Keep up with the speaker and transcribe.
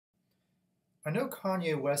I know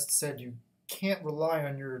Kanye West said you can't rely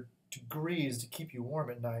on your degrees to keep you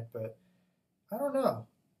warm at night, but I don't know.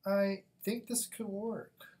 I think this could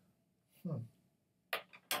work. Hmm.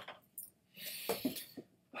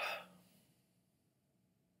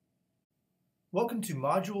 Welcome to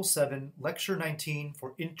Module 7, Lecture 19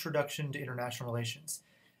 for Introduction to International Relations.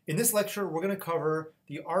 In this lecture, we're going to cover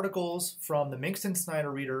the articles from the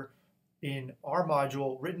Minkston-Snyder Reader in our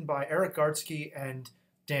module written by Eric Gartsky and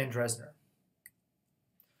Dan Dresner.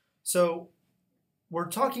 So we're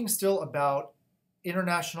talking still about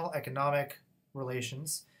international economic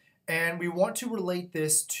relations, and we want to relate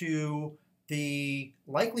this to the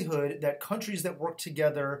likelihood that countries that work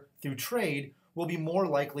together through trade will be more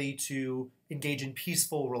likely to engage in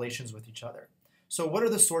peaceful relations with each other. So what are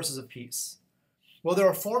the sources of peace? Well, there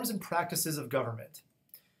are forms and practices of government.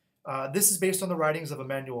 This is based on the writings of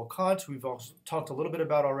Immanuel Kant, who we've also talked a little bit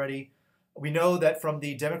about already. We know that from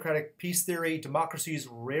the democratic peace theory, democracies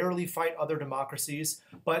rarely fight other democracies,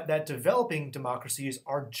 but that developing democracies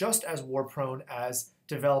are just as war-prone as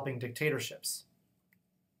developing dictatorships.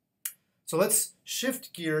 So let's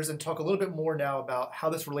shift gears and talk a little bit more now about how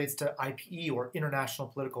this relates to IPE, or international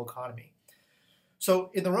political economy.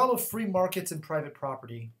 So in the realm of free markets and private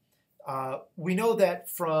property, we know that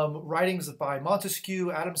from writings by Montesquieu,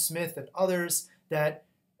 Adam Smith, and others that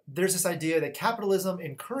there's this idea that capitalism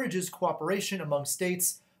encourages cooperation among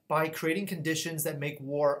states by creating conditions that make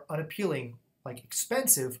war unappealing, like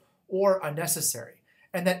expensive or unnecessary,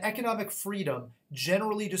 and that economic freedom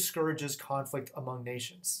generally discourages conflict among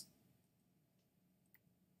nations.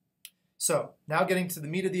 So now getting to the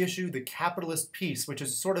meat of the issue, the capitalist peace, which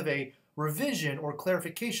is sort of a revision or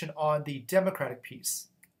clarification on the democratic peace.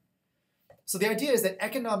 So the idea is that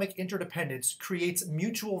economic interdependence creates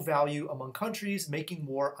mutual value among countries, making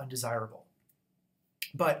war undesirable.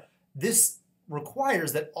 But this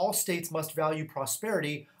requires that all states must value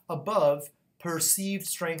prosperity above perceived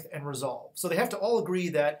strength and resolve. So they have to all agree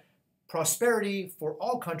that prosperity for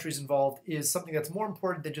all countries involved is something that's more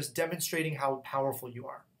important than just demonstrating how powerful you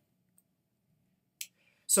are.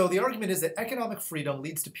 So the argument is that economic freedom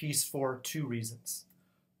leads to peace for two reasons.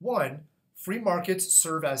 One, free markets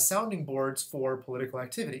serve as sounding boards for political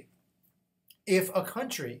activity. If a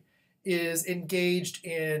country is engaged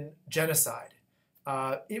in genocide,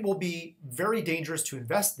 it will be very dangerous to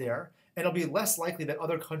invest there, and it'll be less likely that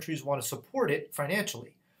other countries want to support it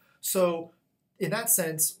financially. So in that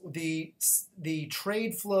sense, the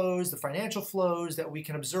trade flows, the financial flows that we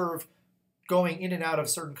can observe going in and out of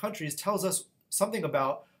certain countries tells us something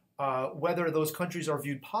about whether those countries are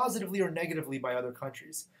viewed positively or negatively by other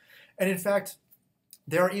countries. And in fact,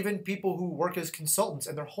 there are even people who work as consultants,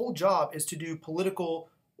 and their whole job is to do political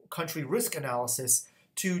country risk analysis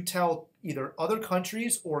to tell either other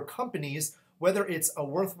countries or companies whether it's a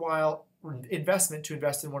worthwhile investment to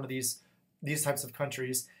invest in one of these types of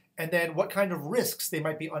countries, and then what kind of risks they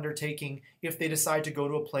might be undertaking if they decide to go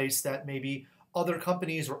to a place that maybe other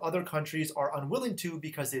companies or other countries are unwilling to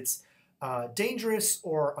because it's dangerous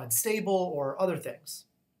or unstable or other things.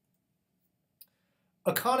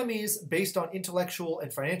 Economies based on intellectual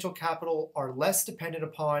and financial capital are less dependent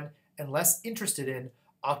upon and less interested in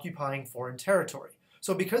occupying foreign territory.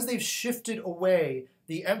 So because they've shifted away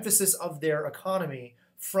the emphasis of their economy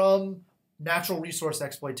from natural resource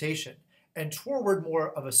exploitation and toward more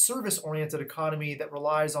of a service-oriented economy that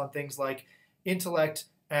relies on things like intellect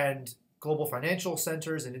and global financial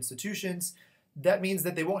centers and institutions, that means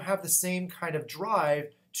that they won't have the same kind of drive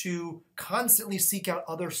to constantly seek out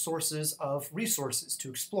other sources of resources to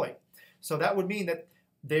exploit. So that would mean that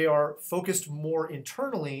they are focused more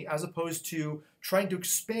internally as opposed to trying to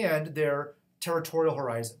expand their territorial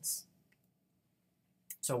horizons.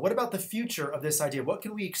 So what about the future of this idea? What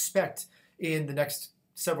can we expect in the next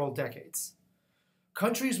several decades?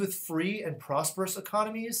 Countries with free and prosperous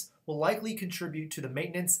economies will likely contribute to the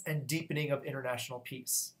maintenance and deepening of international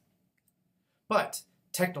peace. But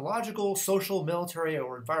technological, social, military,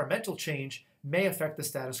 or environmental change may affect the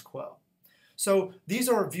status quo. So these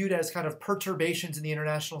are viewed as kind of perturbations in the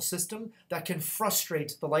international system that can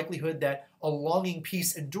frustrate the likelihood that a longing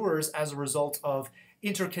peace endures as a result of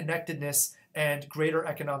interconnectedness and greater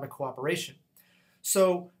economic cooperation.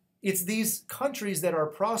 So it's these countries that are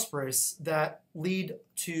prosperous that lead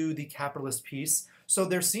to the capitalist peace. So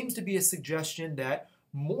there seems to be a suggestion that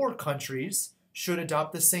more countries should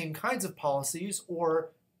adopt the same kinds of policies, or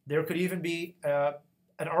there could even be an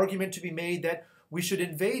argument to be made that we should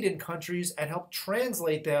invade in countries and help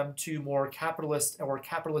translate them to more capitalist or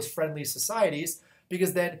capitalist-friendly societies,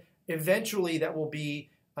 because then eventually that will be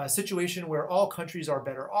a situation where all countries are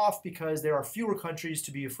better off because there are fewer countries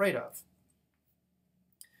to be afraid of.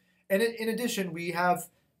 And in addition, we have,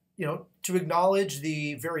 to acknowledge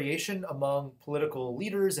the variation among political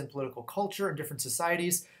leaders and political culture in different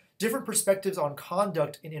societies, different perspectives on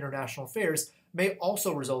conduct in international affairs may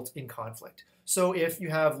also result in conflict. So if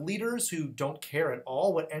you have leaders who don't care at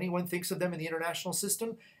all what anyone thinks of them in the international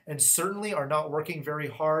system, and certainly are not working very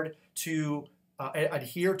hard to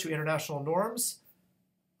adhere to international norms,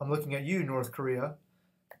 I'm looking at you, North Korea,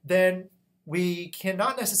 then we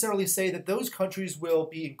cannot necessarily say that those countries will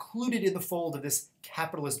be included in the fold of this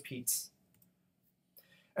capitalist peace.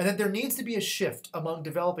 And that there needs to be a shift among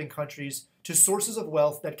developing countries to sources of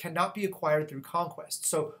wealth that cannot be acquired through conquest.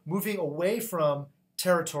 So moving away from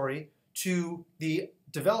territory to the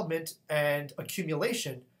development and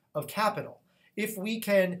accumulation of capital. If we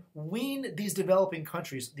can wean these developing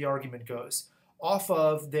countries, the argument goes, off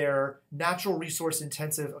of their natural resource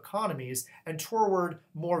intensive economies and toward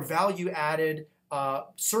more value-added,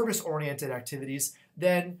 service-oriented activities,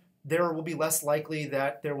 then there will be less likely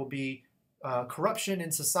that there will be corruption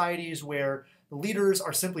in societies where the leaders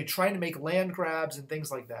are simply trying to make land grabs and things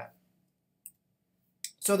like that.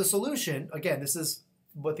 So the solution, again, this is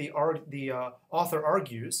what the author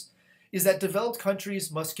argues, is that developed countries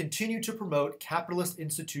must continue to promote capitalist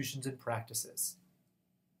institutions and practices.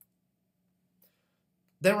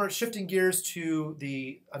 Then we're shifting gears to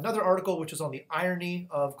another article, which is on the irony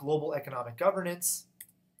of global economic governance.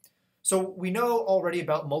 So we know already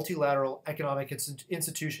about multilateral economic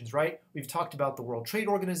institutions, right? We've talked about the World Trade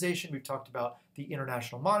Organization. We've talked about the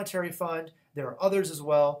International Monetary Fund. There are others as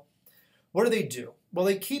well. What do? Well,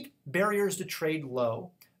 they keep barriers to trade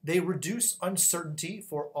low. They reduce uncertainty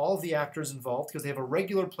for all of the actors involved because they have a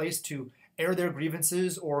regular place to air their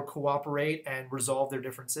grievances or cooperate and resolve their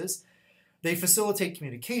differences. They facilitate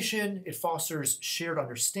communication. It fosters shared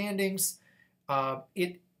understandings.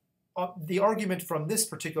 The argument from this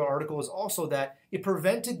particular article is also that it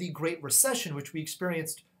prevented the Great Recession, which we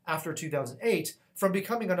experienced after 2008, from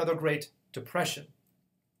becoming another Great Depression.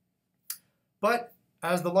 But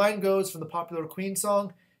as the line goes from the popular Queen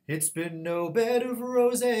song, it's been no bed of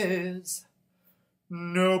roses,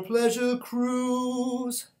 no pleasure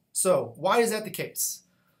cruise. So why is that the case?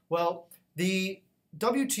 Well, the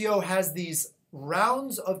WTO has these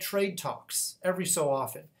rounds of trade talks every so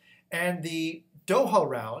often, and the Doha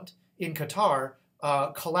round in Qatar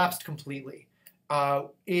collapsed completely.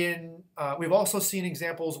 We've also seen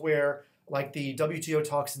examples where, like the WTO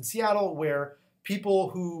talks in Seattle, where people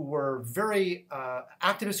who were very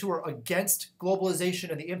activists who were against globalization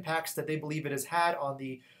and the impacts that they believe it has had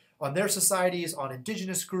on their societies, on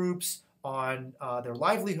indigenous groups, on their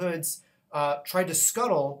livelihoods, tried to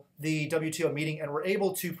scuttle the WTO meeting and were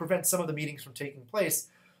able to prevent some of the meetings from taking place.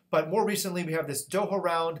 But more recently, we have this Doha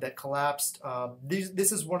round that collapsed.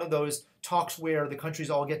 This is one of those talks where the countries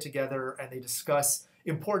all get together and they discuss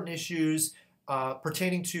important issues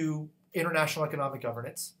pertaining to international economic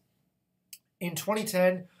governance. In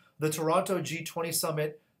 2010, the Toronto G20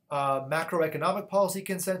 summit macroeconomic policy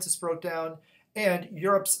consensus broke down, and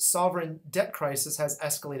Europe's sovereign debt crisis has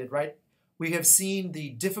escalated, right? We have seen the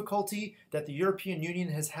difficulty that the European Union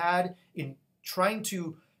has had in trying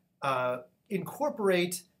to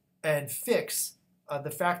incorporate and fix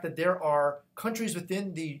the fact that there are countries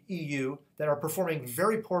within the EU that are performing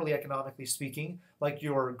very poorly economically speaking, like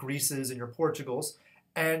your Greece's and your Portugal's.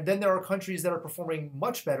 And then there are countries that are performing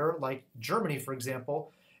much better, like Germany, for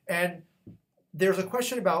example. And there's a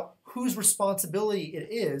question about whose responsibility it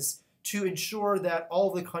is to ensure that all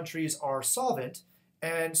of the countries are solvent.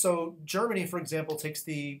 And so Germany, for example, takes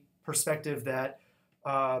the perspective that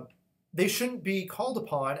they shouldn't be called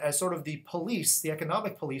upon as sort of the police, the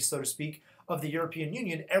economic police, so to speak, of the European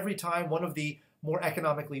Union every time one of the more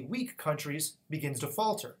economically weak countries begins to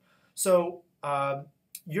falter. So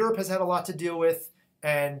Europe has had a lot to deal with,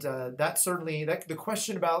 and the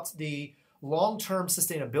question about the long-term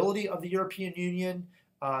sustainability of the European Union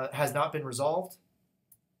has not been resolved.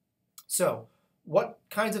 So what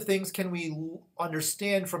kinds of things can we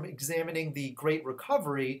understand from examining the Great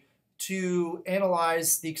Recovery to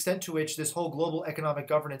analyze the extent to which this whole global economic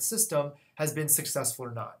governance system has been successful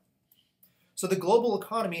or not? So the global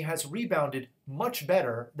economy has rebounded much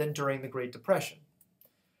better than during the Great Depression.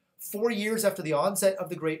 4 years after the onset of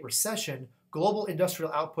the Great Recession, global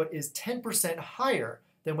industrial output is 10% higher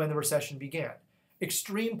than when the recession began.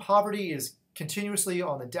 Extreme poverty is continuously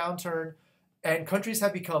on the downturn, and countries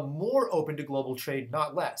have become more open to global trade,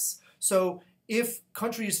 not less. So if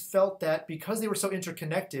countries felt that because they were so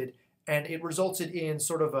interconnected and it resulted in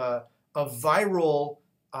sort of a viral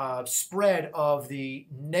spread of the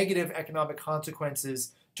negative economic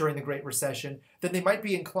consequences during the Great Recession, then they might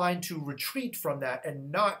be inclined to retreat from that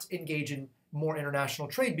and not engage in more international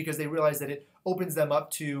trade because they realize that it opens them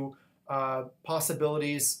up to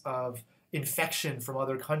possibilities of infection from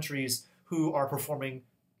other countries who are performing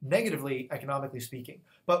negatively, economically speaking.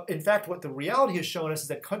 But in fact, what the reality has shown us is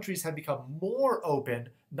that countries have become more open,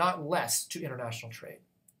 not less, to international trade.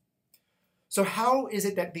 So how is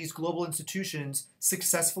it that these global institutions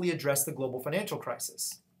successfully address the global financial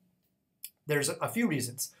crisis? There's a few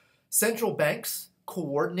reasons. Central banks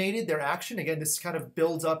coordinated their action. Again, this kind of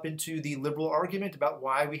builds up into the liberal argument about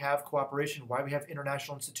why we have cooperation, why we have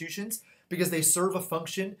international institutions, because they serve a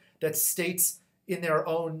function that states in their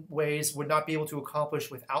own ways would not be able to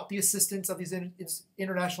accomplish without the assistance of these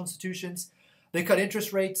international institutions. They cut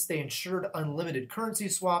interest rates. They ensured unlimited currency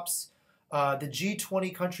swaps. The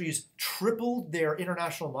G20 countries tripled their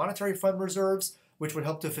International Monetary Fund reserves, which would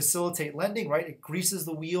help to facilitate lending, right? It greases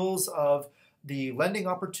the wheels of the lending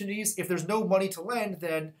opportunities. If there's no money to lend,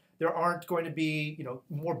 then there aren't going to be,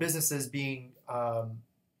 more businesses being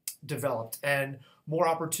developed and more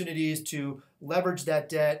opportunities to leverage that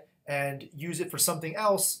debt and use it for something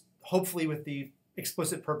else, hopefully with the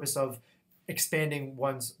explicit purpose of expanding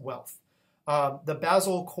one's wealth. The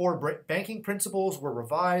Basel core banking principles were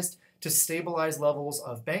revised to stabilize levels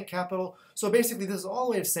of bank capital. So basically, this is all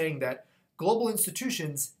a way of saying that global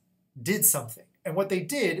institutions did something. And what they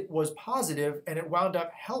did was positive, and it wound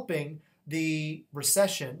up helping the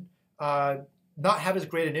recession not have as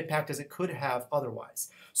great an impact as it could have otherwise.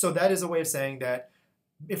 So that is a way of saying that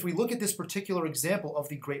if we look at this particular example of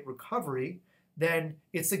the Great Recovery, then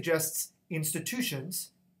it suggests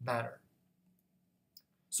institutions matter.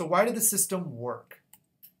 So why did the system work?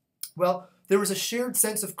 Well, there was a shared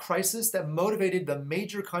sense of crisis that motivated the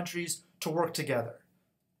major countries to work together.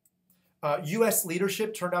 U.S.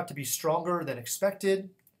 leadership turned out to be stronger than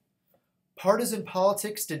expected. Partisan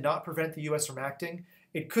politics did not prevent the U.S. from acting.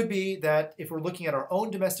 It could be that if we're looking at our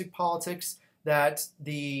own domestic politics, that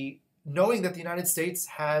knowing that the United States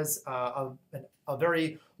has a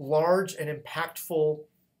very large and impactful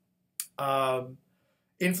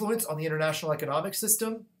influence on the international economic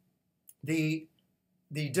system, the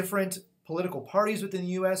different political parties within the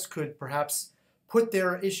U.S. could perhaps put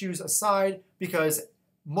their issues aside because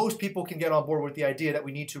most people can get on board with the idea that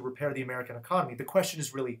we need to repair the American economy. The question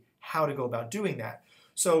is really how to go about doing that.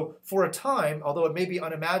 So for a time, although it may be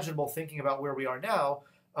unimaginable thinking about where we are now,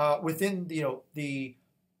 within the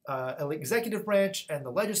executive branch and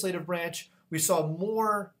the legislative branch, we saw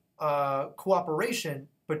more cooperation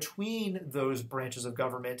between those branches of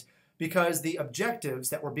government because the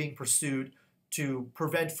objectives that were being pursued to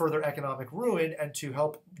prevent further economic ruin and to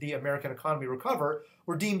help the American economy recover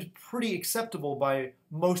were deemed pretty acceptable by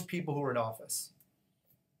most people who were in office.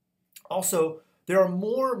 Also, there are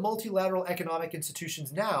more multilateral economic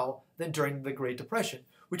institutions now than during the Great Depression,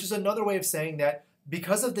 which is another way of saying that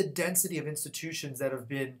because of the density of institutions that have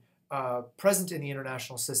been present in the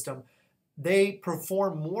international system, they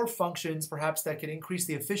perform more functions perhaps that can increase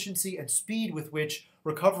the efficiency and speed with which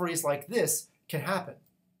recoveries like this can happen.